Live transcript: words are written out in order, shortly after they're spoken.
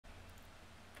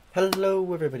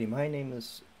Hello everybody, my name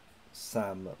is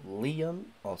Sam Liam,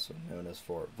 also known as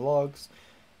For Vlogs.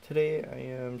 Today I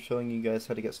am showing you guys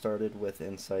how to get started with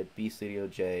Inside B Studio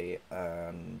J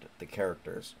and the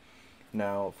characters.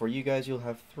 Now, for you guys you'll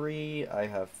have 3, I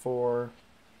have 4.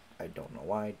 I don't know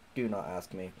why, do not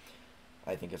ask me.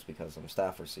 I think it's because I'm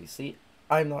staff or CC.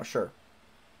 I'm not sure.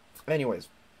 Anyways,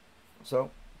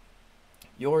 so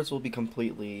yours will be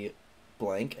completely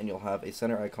blank and you'll have a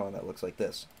center icon that looks like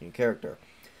this, new character.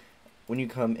 When you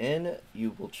come in,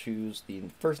 you will choose the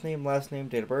first name, last name,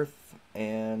 date of birth,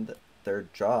 and their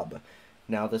job.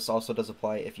 Now, this also does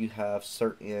apply if you have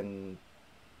certain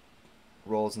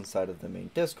roles inside of the main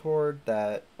Discord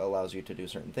that allows you to do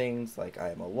certain things, like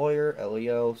I am a lawyer,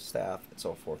 LEO, staff, and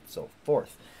so forth, so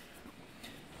forth.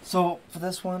 So, for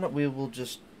this one, we will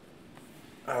just,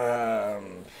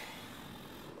 honestly,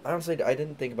 I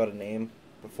didn't think about a name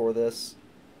before this,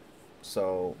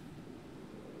 so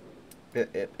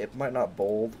it might not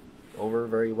bold over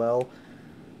very well.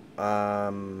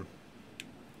 Oh,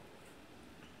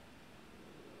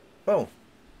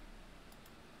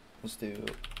 let's do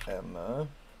Emma.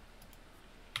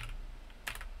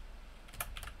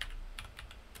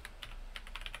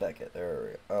 Beckett, there we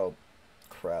go. Oh,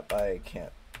 crap, I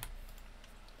can't.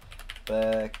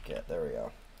 Beckett, there we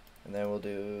go. And then we'll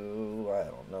do, I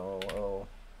don't know,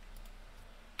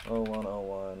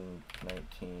 0101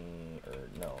 19, or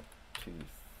no, 2.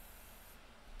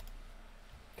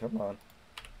 Come on.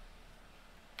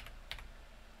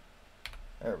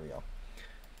 There we go.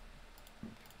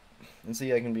 And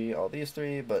see, I can be all these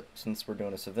 3, but since we're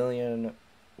doing a civilian,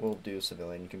 we'll do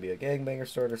civilian. You can be a gangbanger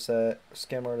starter set,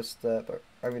 scam artist set, but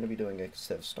I'm going to be doing a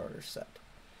civ starter set.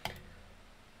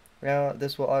 Now,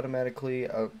 this will automatically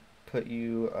put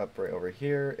you up right over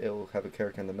here. It will have a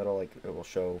character in the middle, like it will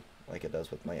show like it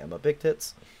does with my Emma Big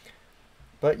Tits.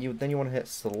 But then you want to hit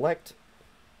select,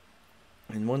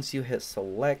 and once you hit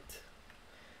select,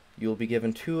 you'll be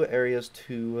given 2 areas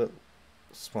to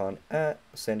spawn at: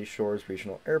 Sandy Shores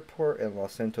Regional Airport and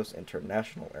Los Santos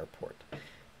International Airport.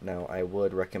 Now, I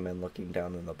would recommend looking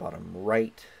down in the bottom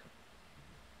right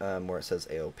where it says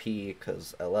AOP,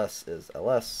 because LS is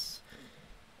LS,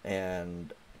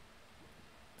 and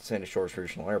Sandy Shores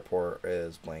Regional Airport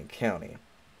is Blaine County.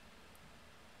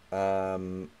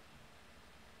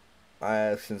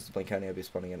 Since Blaine County, I'll be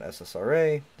spawning in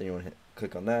SSRA. Then you want to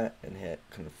click on that and hit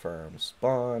confirm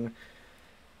spawn.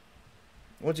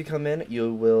 Once you come in,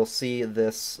 you will see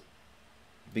this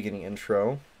beginning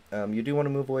intro. You do want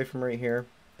to move away from right here,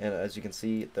 and as you can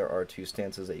see, there are 2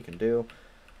 stances that you can do.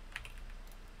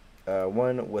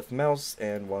 One with mouse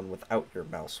and one without your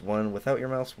mouse. One without your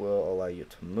mouse will allow you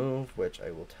to move, which I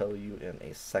will tell you in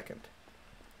a second.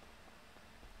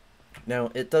 Now,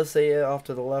 it does say off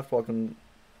to the left, welcome,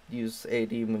 use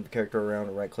AD, move the character around,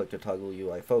 and right click to toggle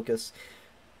UI focus.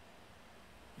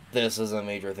 This is a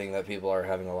major thing that people are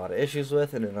having a lot of issues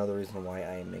with, and another reason why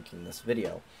I am making this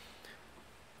video.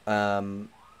 So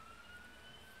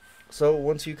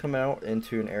once you come out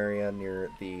into an area near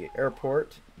the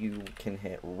airport, you can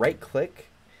hit right click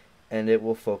and it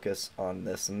will focus on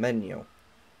this menu.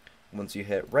 Once you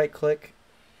hit right click,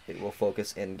 it will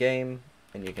focus in game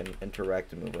and you can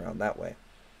interact and move around that way.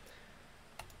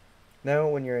 Now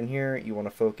when you're in here, you want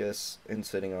to focus in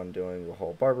sitting on doing the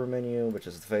whole barber menu, which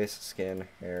is the face, skin,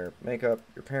 hair, makeup,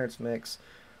 your parents' mix,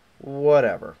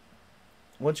 whatever.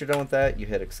 Once you're done with that, you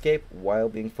hit escape while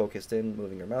being focused in,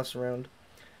 moving your mouse around.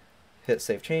 Hit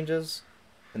save changes,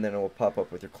 and then it will pop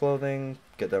up with your clothing.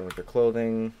 Get done with your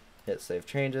clothing, hit save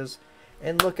changes,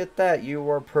 and look at that, you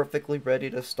are perfectly ready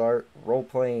to start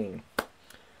role-playing.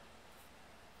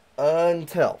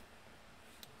 Until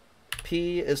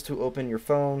P is to open your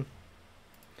phone.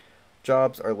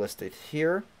 Jobs are listed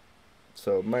here.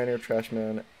 So miner,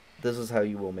 trashman, this is how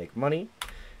you will make money.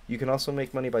 You can also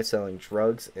make money by selling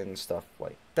drugs and stuff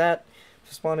like that.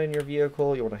 To spawn in your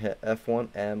vehicle, you want to hit F1,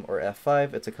 M, or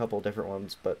F5. It's a couple different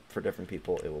ones, but for different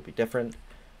people it will be different.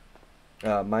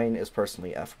 Mine is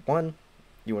personally F1.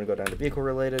 You want to go down to vehicle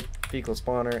related, vehicle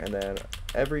spawner, and then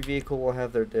every vehicle will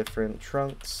have their different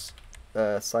trunks,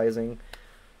 sizing.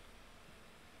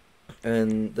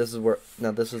 And this is where,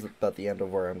 now this is about the end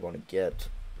of where I'm going to get.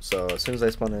 So as soon as I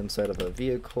spawn inside of a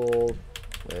vehicle,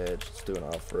 which let's do an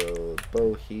off-road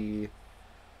bohea.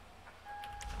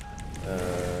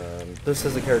 This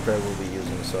is the character I will be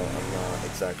using, so I'm not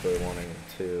exactly wanting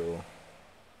to...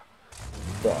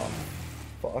 The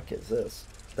fuck is this?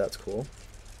 That's cool.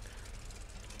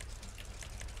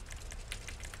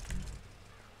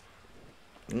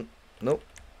 Nope.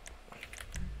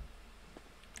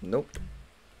 Nope.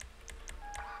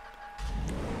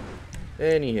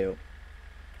 Anywho.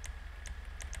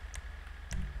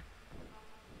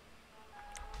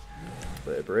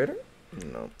 Liberator?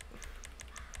 No.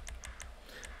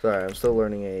 Sorry, I'm still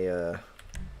learning a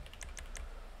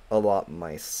lot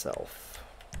myself.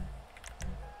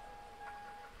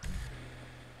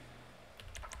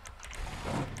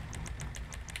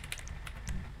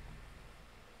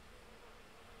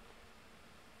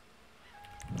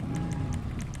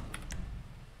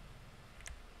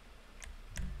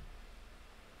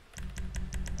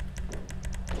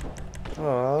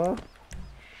 Aww.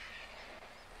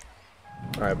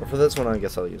 Alright, but for this one, I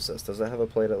guess I'll use this. Does it have a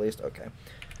plate at least? Okay.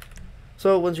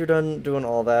 So, once you're done doing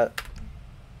all that,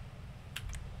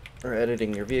 or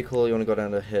editing your vehicle, you want to go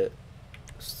down to hit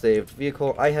saved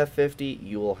vehicle. I have 50.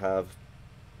 You will have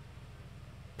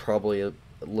probably a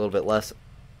little bit less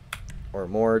or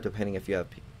more, depending if you have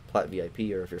Plat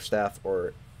VIP or if you're staff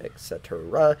or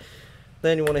etc.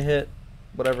 Then you want to hit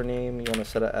whatever name you want to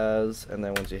set it as, and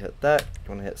then once you hit that, you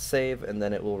want to hit save, and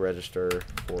then it will register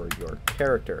for your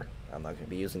character. I'm not going to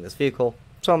be using this vehicle,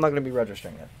 so I'm not going to be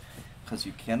registering it, because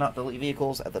you cannot delete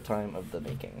vehicles at the time of the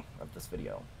making of this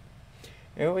video.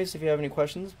 Anyways, if you have any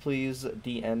questions, please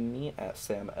DM me at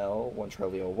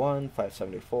SamL1Charlie01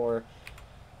 574.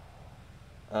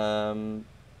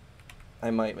 I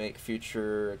might make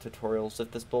future tutorials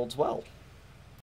if this builds well.